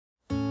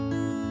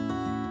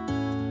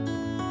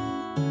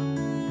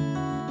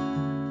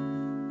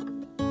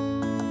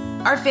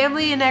Our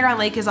family in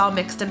Niagara-on-the-Lake is all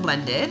mixed and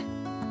blended.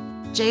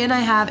 Jay and I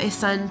have a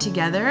son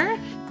together.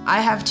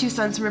 I have 2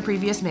 sons from a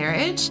previous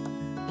marriage,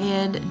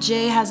 and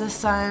Jay has a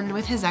son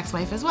with his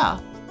ex-wife as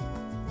well.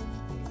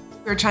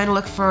 We were trying to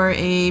look for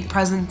a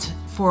present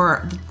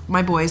for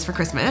my boys for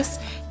Christmas.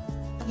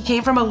 He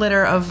came from a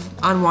litter of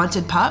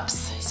unwanted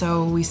pups,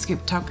 so we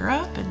scooped Tucker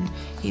up, and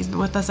he's been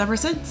with us ever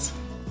since.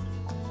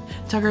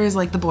 Tucker is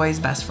like the boys'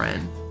 best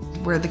friend.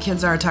 Where the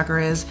kids are, Tucker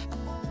is.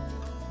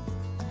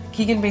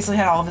 Keegan basically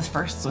had all of his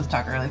firsts with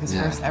Tucker, like his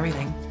first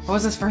everything. What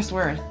was his first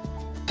word?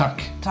 Tuck.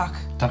 Tuck.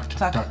 Tuck.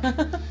 Tuck.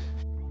 Tuck.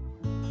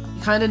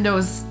 He kind of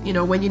knows, you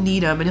know, when you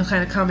need him, and he'll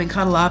kind of come and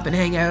cuddle up and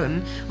hang out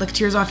and lick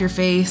tears off your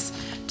face,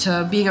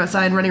 to being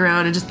outside and running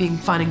around and just being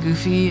fun and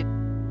goofy.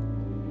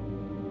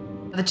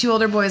 The 2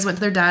 older boys went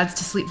to their dads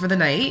to sleep for the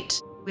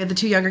night. We had the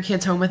 2 younger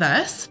kids home with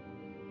us.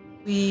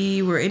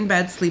 We were in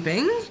bed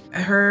sleeping. I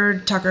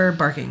heard Tucker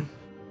barking.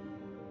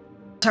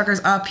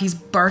 Tucker's up, he's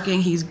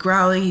barking, he's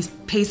growling, he's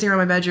pacing around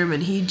my bedroom,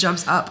 and he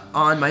jumps up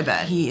on my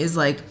bed. He is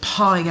like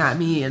pawing at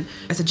me, and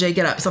I said, Jay,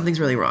 get up, something's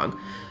really wrong.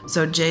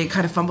 So Jay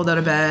kind of fumbled out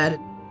of bed.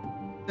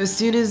 As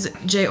soon as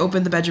Jay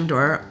opened the bedroom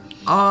door,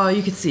 all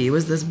you could see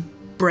was this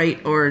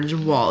bright orange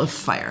wall of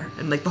fire,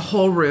 and like the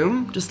whole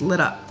room just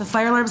lit up. The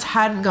fire alarms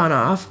hadn't gone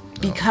off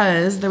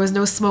because there was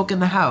no smoke in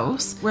the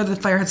house. Where the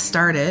fire had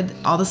started,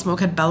 all the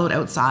smoke had bellowed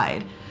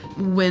outside.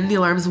 When the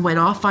alarms went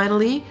off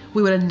finally,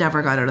 we would have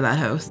never got out of that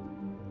house.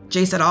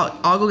 Jay said,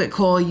 I'll go get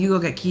Cole, you go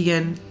get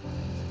Keegan,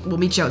 we'll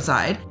meet you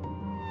outside.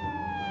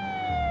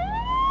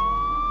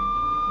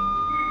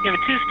 You have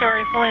a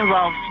 2-story, fully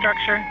involved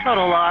structure,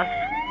 total loss,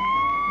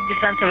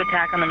 defensive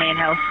attack on the main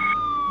house.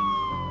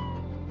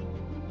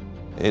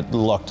 It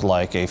looked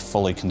like a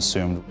fully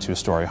consumed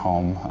 2-story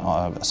home,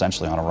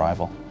 essentially on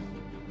arrival.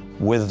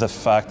 With the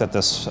fact that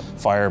this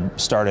fire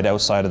started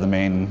outside of the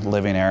main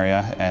living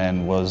area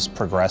and was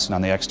progressing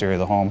on the exterior of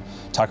the home,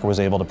 Tucker was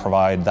able to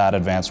provide that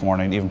advance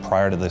warning even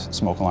prior to the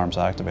smoke alarms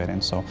activating.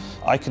 So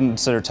I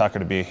consider Tucker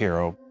to be a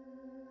hero.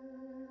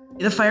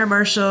 The fire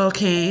marshal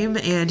came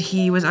and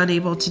he was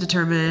unable to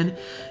determine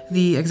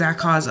the exact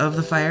cause of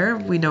the fire.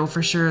 We know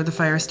for sure the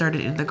fire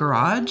started in the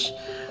garage.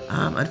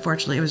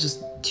 Unfortunately, it was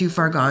just too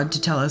far gone to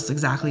tell us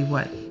exactly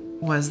what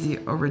was the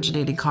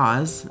originating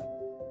cause.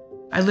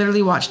 I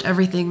literally watched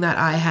everything that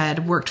I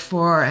had worked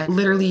for and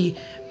literally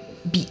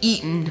be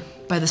eaten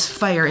by this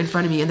fire in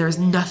front of me, and there was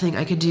nothing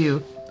I could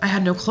do. I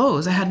had no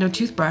clothes, I had no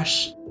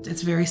toothbrush.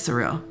 It's very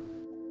surreal.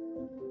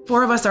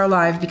 4 of us are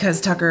alive because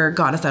Tucker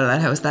got us out of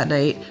that house that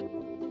night.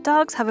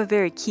 Dogs have a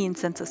very keen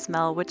sense of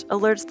smell, which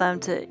alerts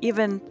them to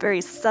even very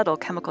subtle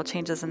chemical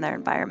changes in their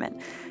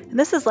environment. And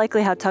this is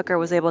likely how Tucker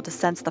was able to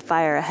sense the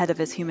fire ahead of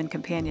his human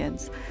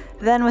companions.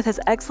 Then, with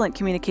his excellent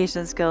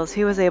communication skills,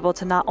 he was able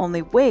to not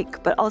only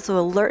wake, but also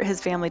alert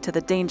his family to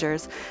the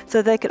dangers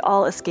so they could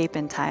all escape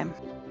in time.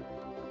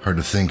 Hard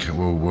to think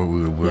what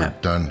we would have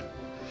done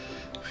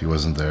if he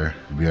wasn't there.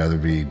 We'd either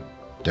be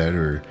dead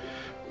or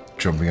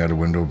jumping out a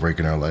window,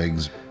 breaking our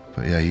legs.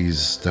 But yeah,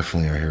 he's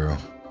definitely our hero.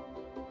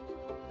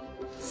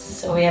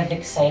 So we have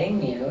exciting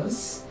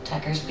news.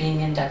 Tucker's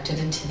being inducted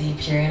into the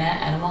Purina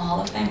Animal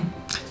Hall of Fame.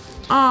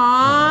 Aww,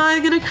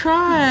 I'm gonna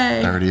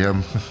cry. I already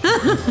am.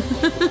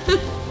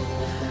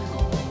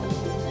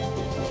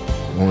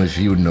 Only if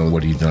he would know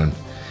what he'd done,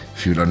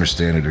 if he would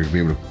understand it or be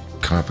able to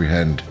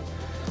comprehend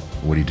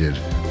what he did.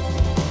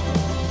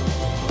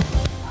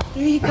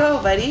 There you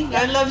go, buddy.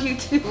 I love you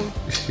too.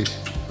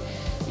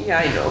 Yeah,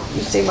 I know.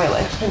 You saved my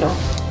life. I know.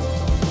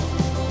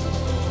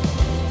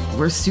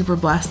 We're super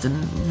blessed and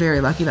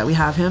very lucky that we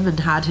have him and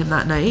had him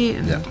that night.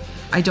 And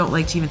I don't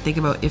like to even think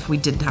about if we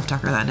didn't have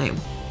Tucker that night.